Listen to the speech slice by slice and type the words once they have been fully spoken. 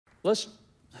Let's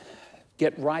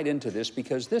get right into this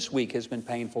because this week has been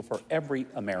painful for every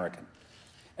American.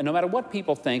 And no matter what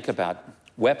people think about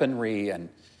weaponry and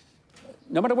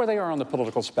no matter where they are on the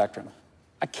political spectrum,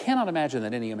 I cannot imagine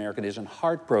that any American isn't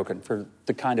heartbroken for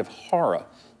the kind of horror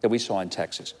that we saw in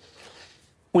Texas.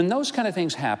 When those kind of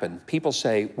things happen, people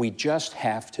say, we just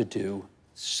have to do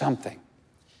something.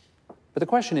 But the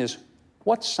question is,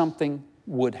 what something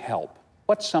would help?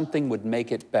 What something would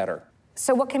make it better?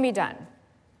 So what can be done?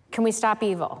 Can we stop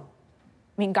evil?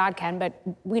 I mean, God can, but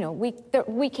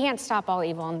we can't stop all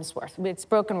evil in this world. It's a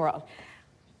broken world.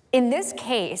 In this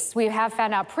case, we have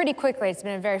found out pretty quickly, it's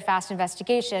been a very fast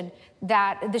investigation,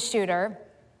 that the shooter,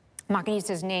 I'm not going to use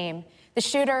his name, the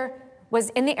shooter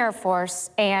was in the Air Force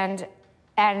and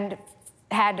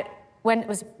had, when it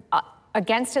was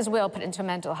against his will, put into a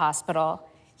mental hospital.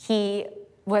 He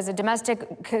was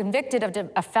convicted of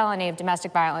a felony of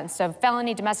domestic violence. So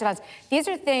felony, domestic violence, these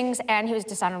are things, and he was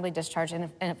dishonorably discharged in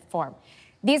a form.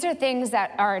 These are things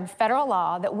that are in federal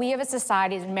law that we as a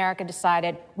society in America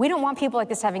decided, we don't want people like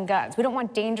this having guns. We don't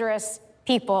want dangerous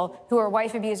people who are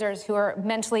wife abusers, who are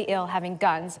mentally ill having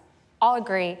guns. All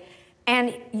agree.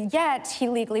 And yet he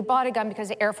legally bought a gun because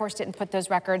the Air Force didn't put those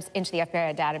records into the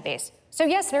FBI database. So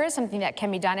yes, there is something that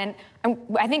can be done. And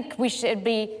I think we should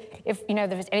be, if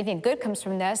there's anything good comes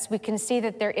from this, we can see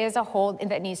that there is a hole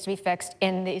that needs to be fixed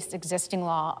in this existing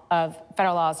law of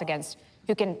federal laws against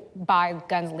who can buy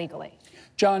guns legally.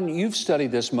 John, you've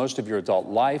studied this most of your adult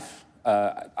life.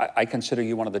 I consider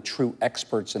you one of the true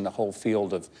experts in the whole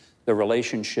field of the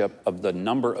relationship of the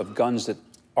number of guns that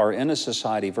are in a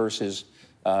society versus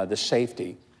the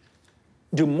safety.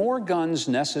 Do more guns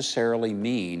necessarily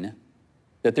mean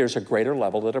that there's a greater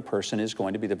level that a person is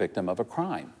going to be the victim of a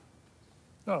crime?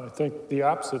 No, I think the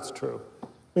opposite's true.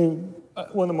 I mean,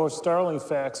 one of the most startling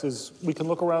facts is we can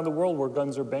look around the world where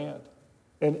guns are banned.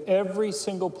 And every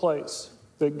single place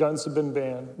that guns have been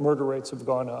banned, murder rates have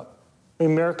gone up. I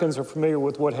mean, Americans are familiar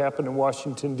with what happened in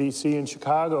Washington, D.C. and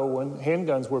Chicago when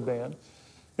handguns were banned.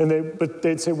 But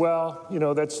they'd say, well,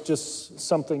 that's just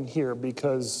something here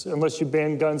because unless you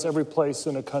ban guns every place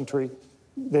in a country,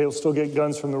 they'll still get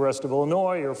guns from the rest of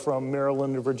Illinois or from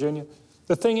Maryland or Virginia.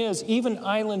 The thing is, even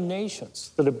island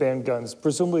nations that have banned guns,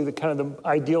 presumably the kind of the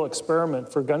ideal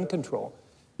experiment for gun control,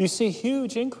 you see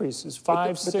huge increases,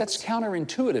 5, 6. But that's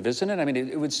counterintuitive, isn't it? I mean,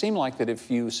 it would seem like that if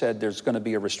you said there's going to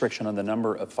be a restriction on the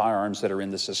number of firearms that are in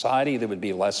the society, there would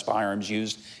be less firearms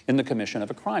used in the commission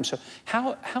of a crime. So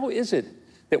how is it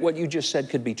that what you just said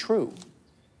could be true?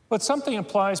 But something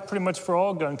applies pretty much for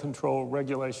all gun control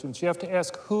regulations. You have to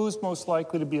ask who's most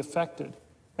likely to be affected.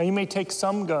 Now, you may take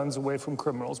some guns away from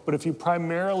criminals, but if you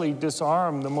primarily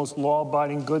disarm the most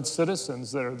law-abiding good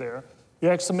citizens that are there, you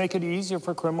actually make it easier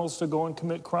for criminals to go and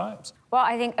commit crimes. Well,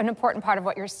 I think an important part of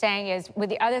what you're saying is, with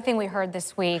the other thing we heard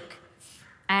this week,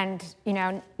 and,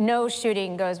 no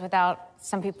shooting goes without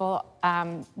some people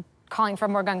calling for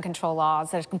more gun control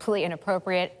laws that are completely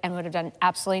inappropriate and would have done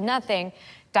absolutely nothing.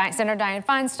 Senator Dianne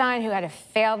Feinstein, who had a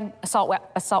failed assault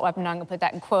weapon, I'm going to put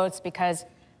that in quotes because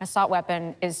an assault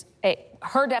weapon is,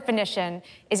 her definition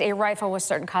is a rifle with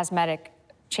certain cosmetic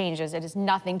changes. It has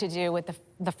nothing to do with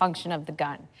the function of the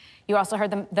gun. You also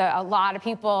heard a lot of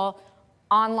people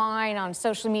online, on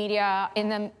social media, in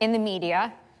the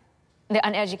media, the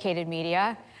uneducated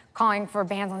media, calling for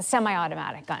bans on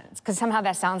semi-automatic guns, because somehow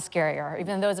that sounds scarier.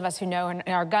 Even those of us who know and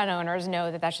are gun owners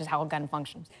know that that's just how a gun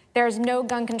functions. There is no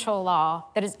gun control law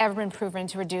that has ever been proven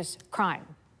to reduce crime.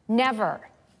 Never.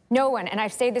 No one. And I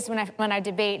say this when I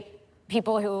debate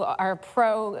people who are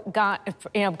pro-gun,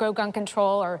 pro-gun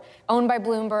control or owned by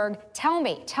Bloomberg. Tell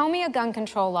me a gun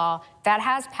control law that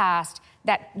has passed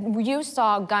that you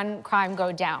saw gun crime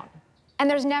go down. And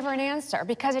there's never an answer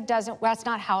because that's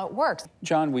not how it works.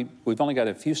 John, we've only got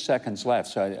a few seconds left,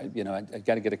 so I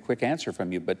got to get a quick answer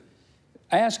from you. But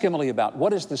I asked Emily about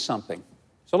what is the something.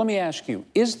 So let me ask you,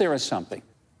 is there a something?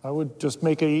 I would just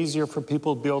make it easier for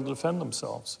people to be able to defend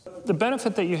themselves. The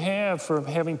benefit that you have for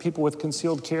having people with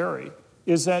concealed carry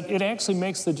is that it actually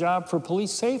makes the job for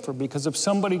police safer, because if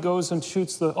somebody goes and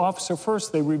shoots the officer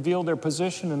first, they reveal their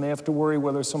position and they have to worry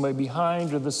whether somebody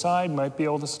behind or the side might be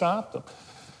able to stop them.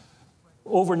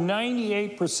 Over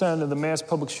 98% of the mass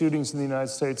public shootings in the United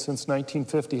States since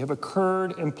 1950 have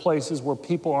occurred in places where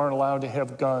people aren't allowed to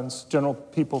have guns, general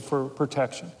people for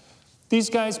protection. These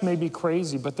guys may be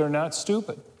crazy, but they're not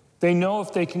stupid. They know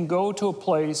if they can go to a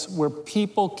place where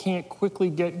people can't quickly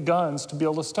get guns to be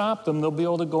able to stop them, they'll be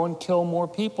able to go and kill more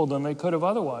people than they could have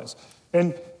otherwise.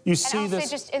 And you see this. And I'll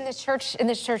say just in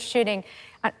this church shooting,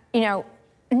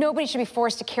 nobody should be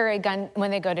forced to carry a gun when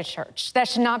they go to church. That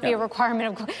should not be a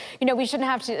requirement of, we shouldn't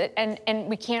have to, and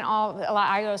we can't all,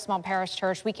 I go to a small parish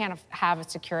church, we can't have a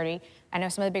security. I know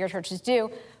some of the bigger churches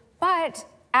do. But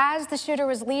as the shooter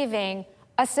was leaving,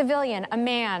 a civilian, a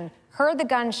man, heard the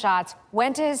gunshots,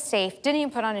 went to his safe, didn't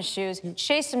even put on his shoes,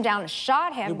 chased him down,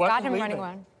 shot him, got him running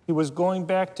away. He was going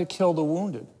back to kill the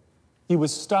wounded. He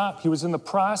was stopped. He was in the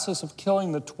process of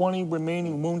killing the 20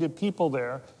 remaining wounded people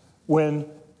there when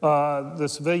the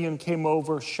civilian came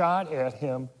over, shot at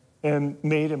him, and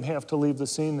made him have to leave the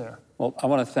scene there. Well, I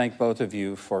want to thank both of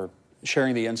you for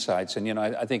sharing the insights. And,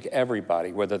 I think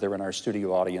everybody, whether they're in our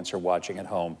studio audience or watching at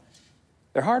home,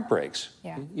 their heart breaks.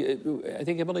 Yeah. I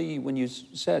think, Emily, when you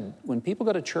said, when people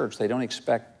go to church, they don't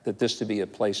expect that this to be a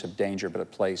place of danger, but a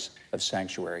place of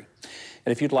sanctuary.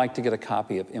 And if you'd like to get a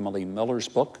copy of Emily Miller's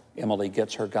book, Emily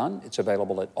Gets Her Gun, it's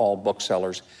available at all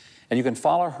booksellers. And you can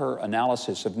follow her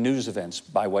analysis of news events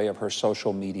by way of her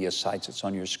social media sites. It's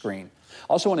on your screen.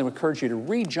 Also want to encourage you to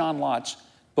read John Lott's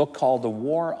book called The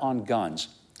War on Guns.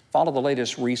 Follow the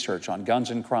latest research on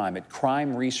guns and crime at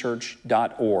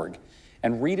crimeresearch.org.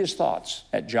 And read his thoughts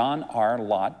at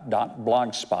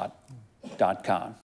johnrlott.blogspot.com.